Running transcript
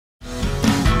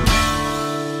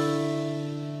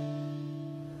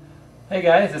Hey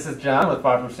guys, this is John with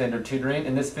Far From Standard Tutoring.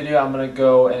 In this video I'm going to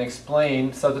go and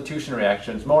explain substitution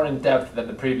reactions more in depth than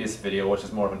the previous video, which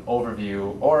is more of an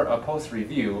overview or a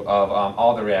post-review of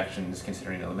all the reactions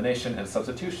considering elimination and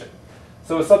substitution.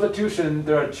 So with substitution,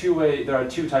 there are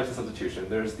two types of substitution.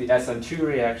 There's the SN2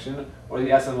 reaction or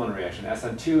the SN1 reaction.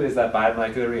 SN2 is that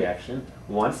bimolecular reaction,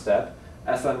 one step.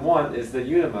 SN1 is the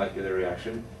unimolecular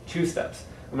reaction, two steps.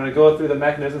 I'm going to go through the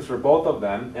mechanisms for both of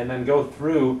them and then go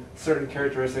through certain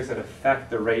characteristics that affect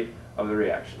the rate of the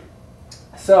reaction.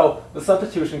 So with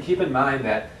substitution, keep in mind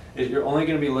that you're only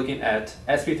going to be looking at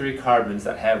sp3 carbons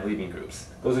that have leaving groups.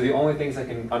 Those are the only things that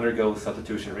can undergo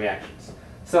substitution reactions.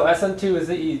 So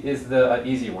SN2 is the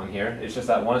easy one here. It's just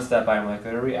that one-step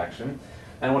bimolecular reaction.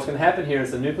 And what's going to happen here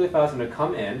is the nucleophile is going to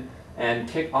come in and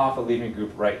kick off a leaving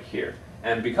group right here.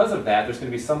 And because of that, there's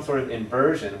going to be some sort of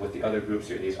inversion with the other groups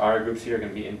here. These R groups here are going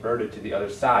to be inverted to the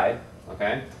other side,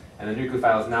 okay? And the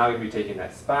nucleophile is now going to be taking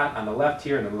that spot on the left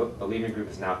here, and the leaving group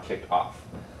is now kicked off.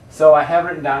 So I have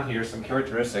written down here some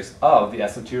characteristics of the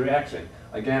SN2 reaction.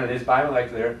 Again, it is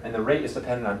bimolecular, and the rate is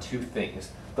dependent on two things,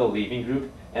 the leaving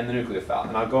group and the nucleophile.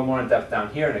 And I'll go more in depth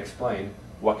down here and explain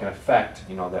what can affect,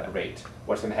 that rate,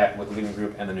 what's going to happen with the leaving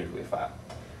group and the nucleophile.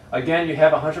 Again, you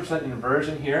have 100%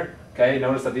 inversion here. Okay,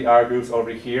 notice that the R groups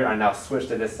over here are now switched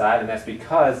to this side, and that's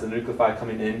because the nucleophile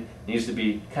coming in needs to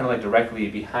be kind of like directly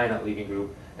behind that leaving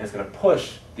group, and it's going to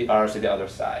push the R's to the other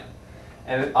side.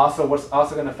 And also, what's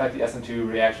also going to affect the SN2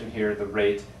 reaction here, the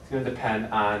rate, is going to depend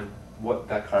on what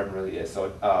that carbon really is.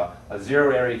 So a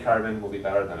zero-ary carbon will be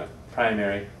better than a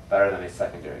primary, better than a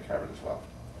secondary carbon as well.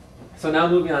 So now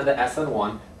moving on to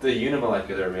SN1, the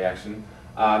unimolecular reaction.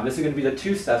 This is going to be the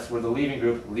two steps where the leaving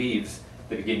group leaves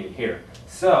the beginning here.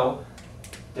 So,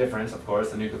 difference, of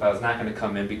course, the nucleophile is not going to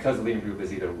come in because the leaving group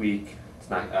is either weak, it's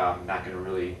not going to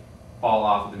really fall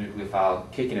off with the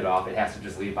nucleophile kicking it off, it has to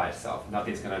just leave by itself.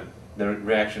 The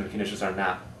reaction conditions are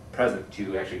not present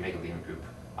to actually make a leaving group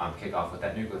kick off with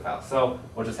that nucleophile. So,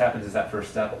 what just happens is that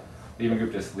first step, leaving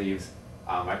group just leaves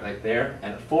right there,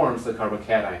 and it forms the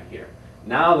carbocation here.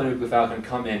 Now the nucleophile can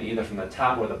come in either from the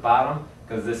top or the bottom,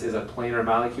 because this is a planar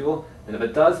molecule, and if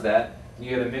it does that, you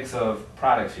get a mix of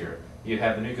products here. You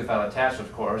have the nucleophile attached,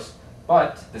 of course,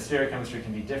 but the stereochemistry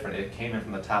can be different. It came in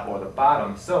from the top or the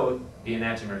bottom, so the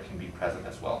enantiomer can be present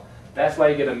as well. That's why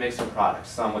you get a mix of products,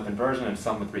 some with inversion and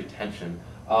some with retention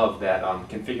of that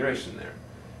configuration there.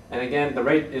 And again, the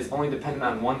rate is only dependent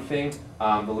on one thing,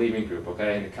 the leaving group,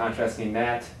 okay? And contrasting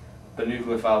that, the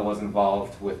nucleophile was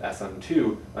involved with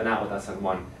SN2, but not with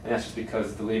SN1. And that's just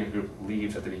because the leaving group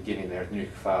leaves at the beginning there. The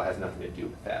nucleophile has nothing to do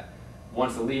with that.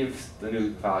 Once it leaves, the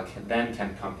nucleophile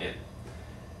can come in.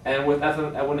 And when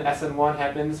SN1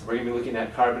 happens, we're going to be looking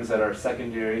at carbons that are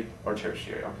secondary or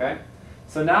tertiary, okay?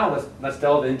 So now let's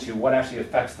delve into what actually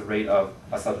affects the rate of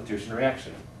a substitution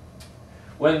reaction.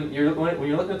 When you're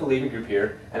looking at the leaving group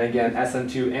here, and again,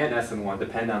 SN2 and SN1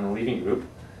 depend on the leaving group,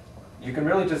 you can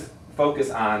really just focus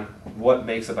on what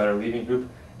makes a better leaving group,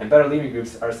 and better leaving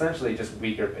groups are essentially just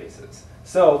weaker bases.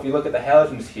 So if you look at the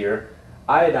halogens here,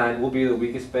 iodine will be the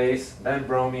weakest base, then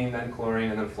bromine, then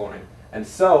chlorine, and then fluorine. And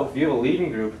so if you have a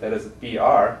leaving group that is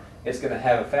Br, it's going to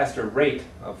have a faster rate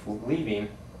of leaving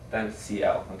than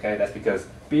Cl. Okay, that's because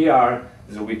Br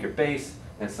is a weaker base,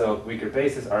 and so weaker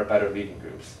bases are better leaving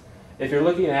groups. If you're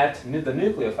looking at the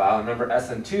nucleophile, remember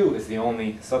SN2 is the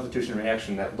only substitution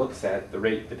reaction that looks at the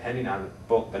rate depending on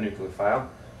both the nucleophile.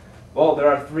 Well, there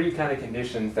are three kind of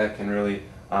conditions that can really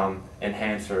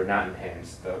enhance or not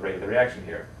enhance the rate of the reaction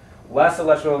here. Less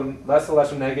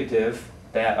electronegative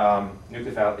that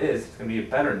nucleophile is, it's going to be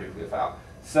a better nucleophile.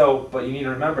 So, but you need to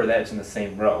remember that it's in the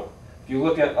same row. If you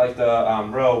look at like the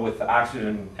row with the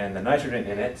oxygen and the nitrogen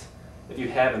in it, if you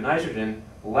have a nitrogen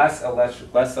less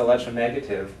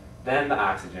electronegative than the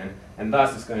oxygen, and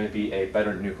thus it's going to be a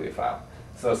better nucleophile.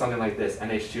 So something like this,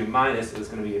 NH2 minus, is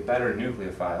going to be a better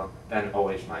nucleophile than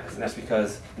OH minus, and that's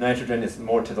because nitrogen is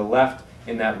more to the left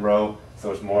in that row,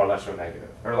 so it's more electronegative,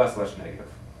 or less electronegative.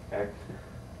 Okay.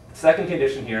 Second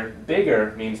condition here,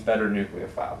 bigger means better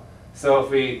nucleophile. So if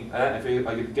we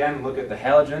again look at the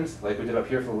halogens, like we did up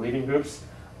here for the leaving groups,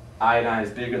 iodine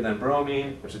is bigger than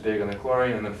bromine, which is bigger than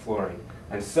chlorine, and then fluorine.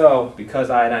 And so,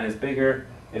 because iodine is bigger,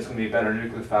 it's going to be a better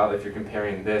nucleophile if you're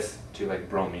comparing this to like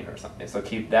bromine or something. So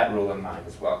keep that rule in mind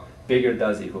as well. Bigger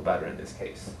does equal better in this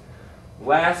case.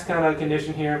 Last kind of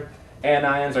condition here,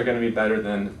 anions are going to be better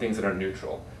than things that are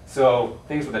neutral. So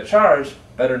things with a charge,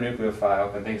 better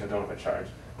nucleophile than things that don't have a charge.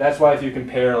 That's why if you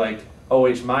compare like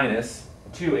OH minus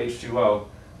to H2O,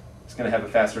 it's going to have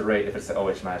a faster rate if it's the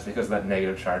OH minus because of that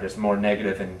negative charge. It's more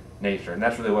negative in nature, and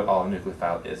that's really what all a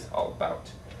nucleophile is all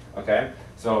about. Okay?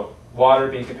 So water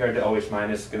being compared to OH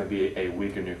minus is going to be a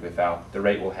weaker nucleophile. The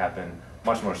rate will happen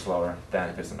much more slower than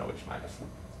if it's an OH minus.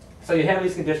 So you have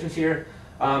these conditions here,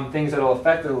 things that will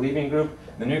affect the leaving group.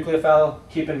 The nucleophile,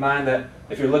 keep in mind that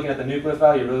if you're looking at the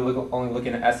nucleophile, you're really only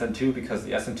looking at SN2 because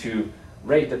the SN2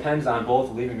 rate depends on both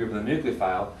the leaving group and the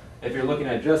nucleophile. If you're looking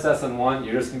at just SN1,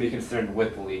 you're just going to be concerned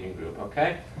with the leaving group,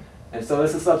 okay? And so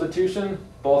this is substitution.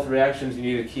 Both reactions you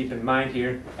need to keep in mind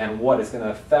here, and what is going to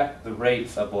affect the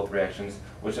rates of both reactions,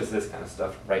 which is this kind of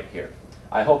stuff right here.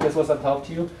 I hope this was of help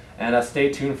to you, and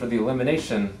stay tuned for the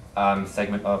elimination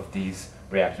segment of these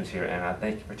reactions here, and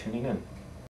thank you for tuning in.